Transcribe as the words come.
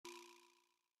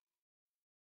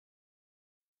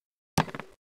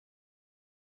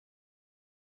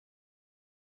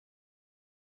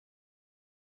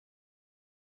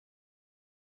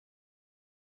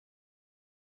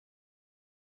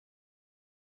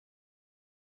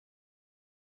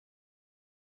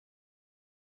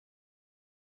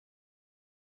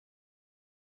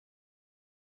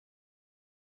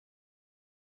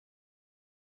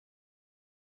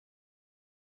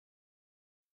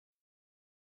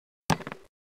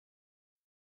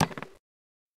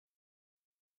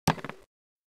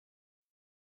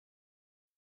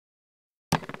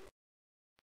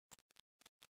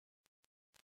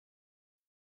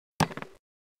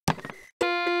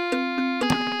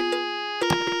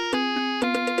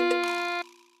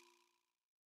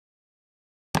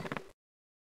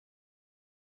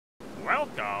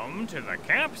Welcome to the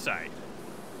campsite.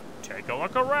 Take a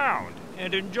look around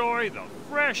and enjoy the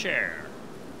fresh air.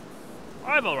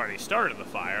 I've already started the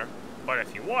fire, but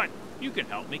if you want, you can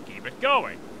help me keep it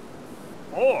going.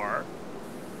 Or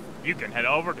you can head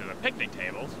over to the picnic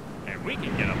tables and we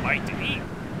can get a bite to eat.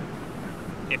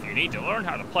 If you need to learn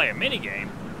how to play a minigame,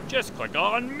 just click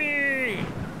on me.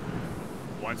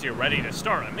 Once you're ready to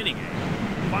start a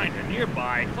minigame, find a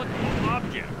nearby clickable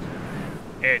object.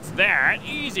 It's that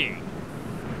easy.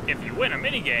 If you win a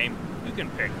minigame, you can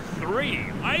pick 3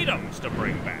 items to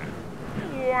bring back.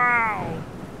 Wow!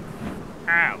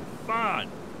 Have fun!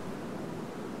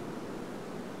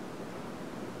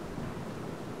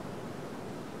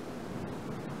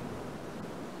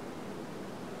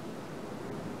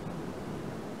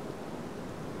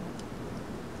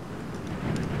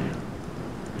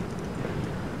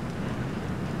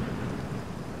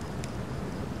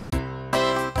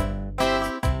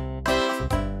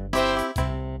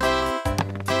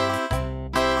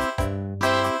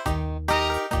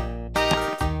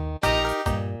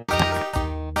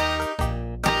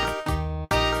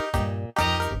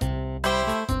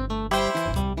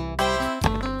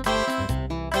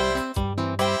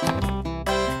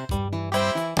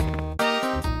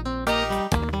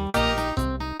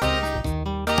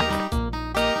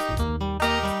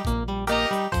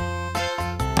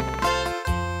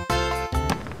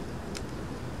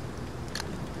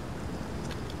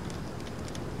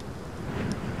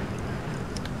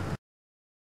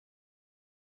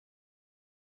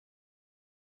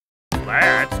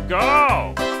 Let's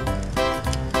go!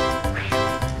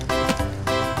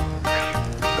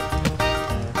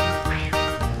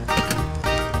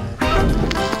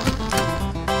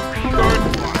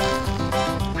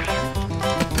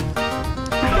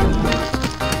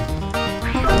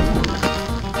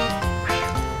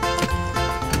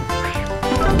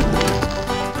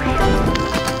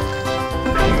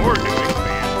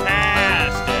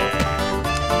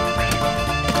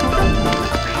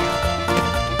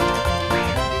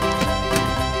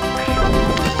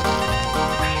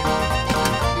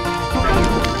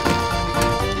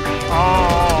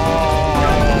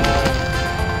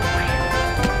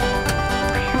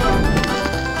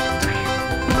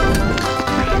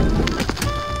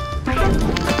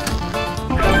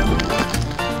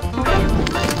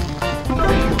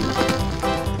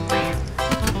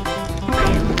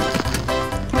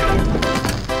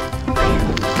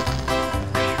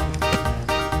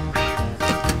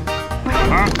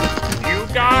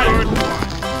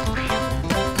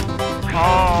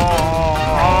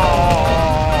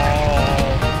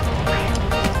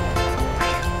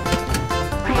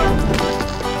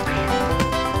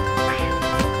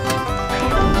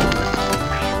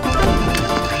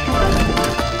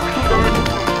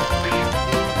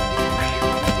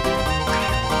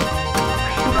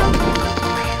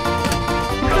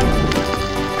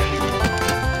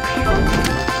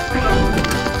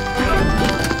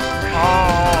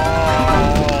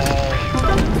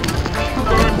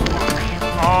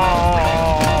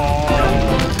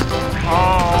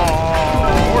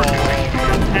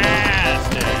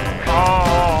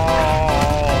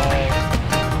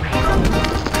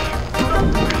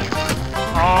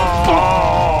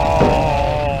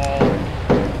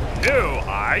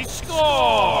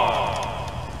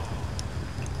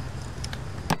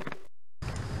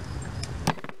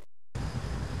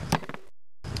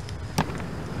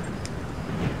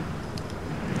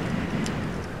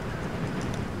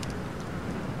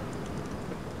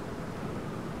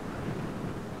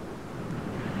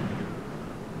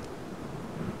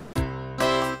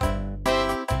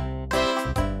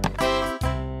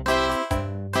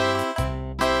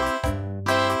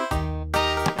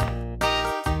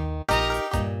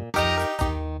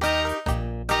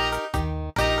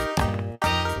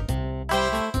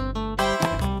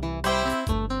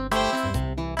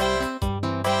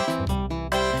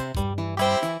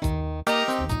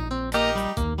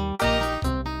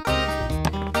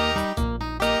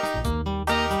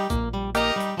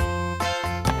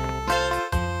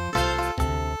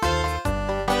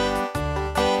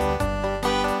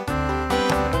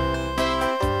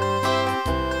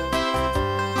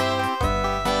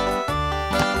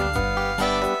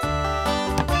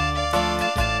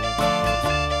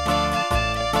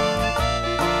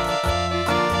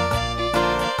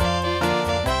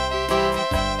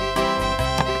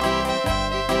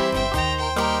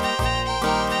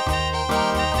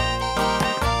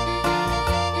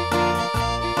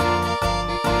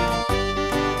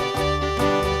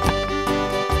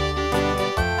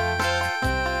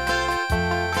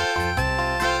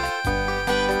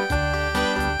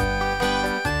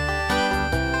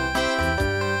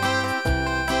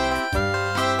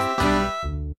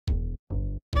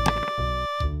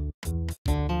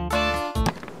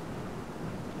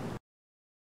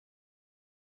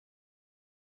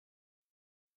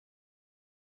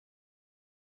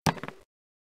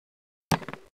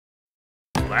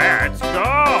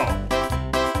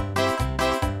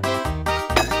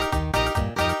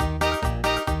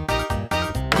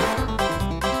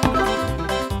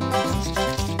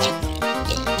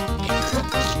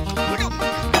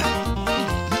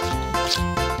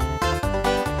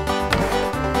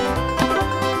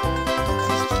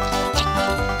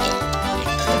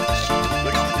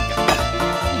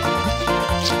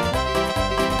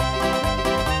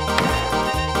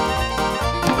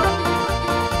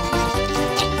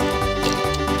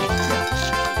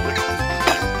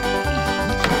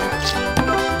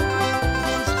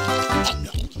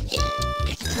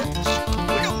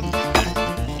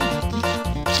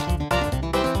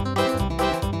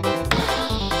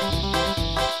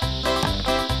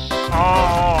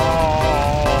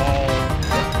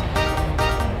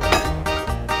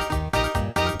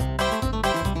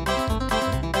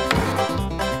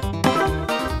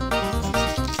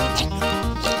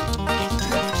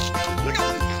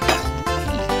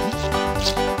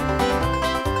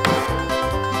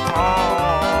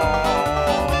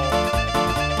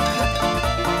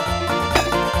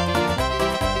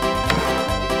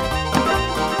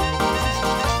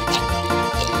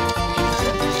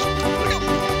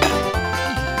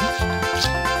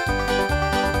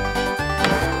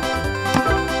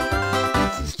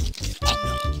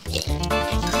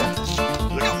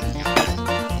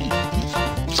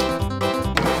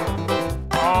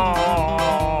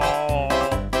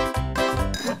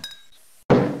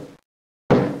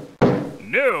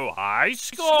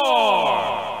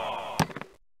 Score!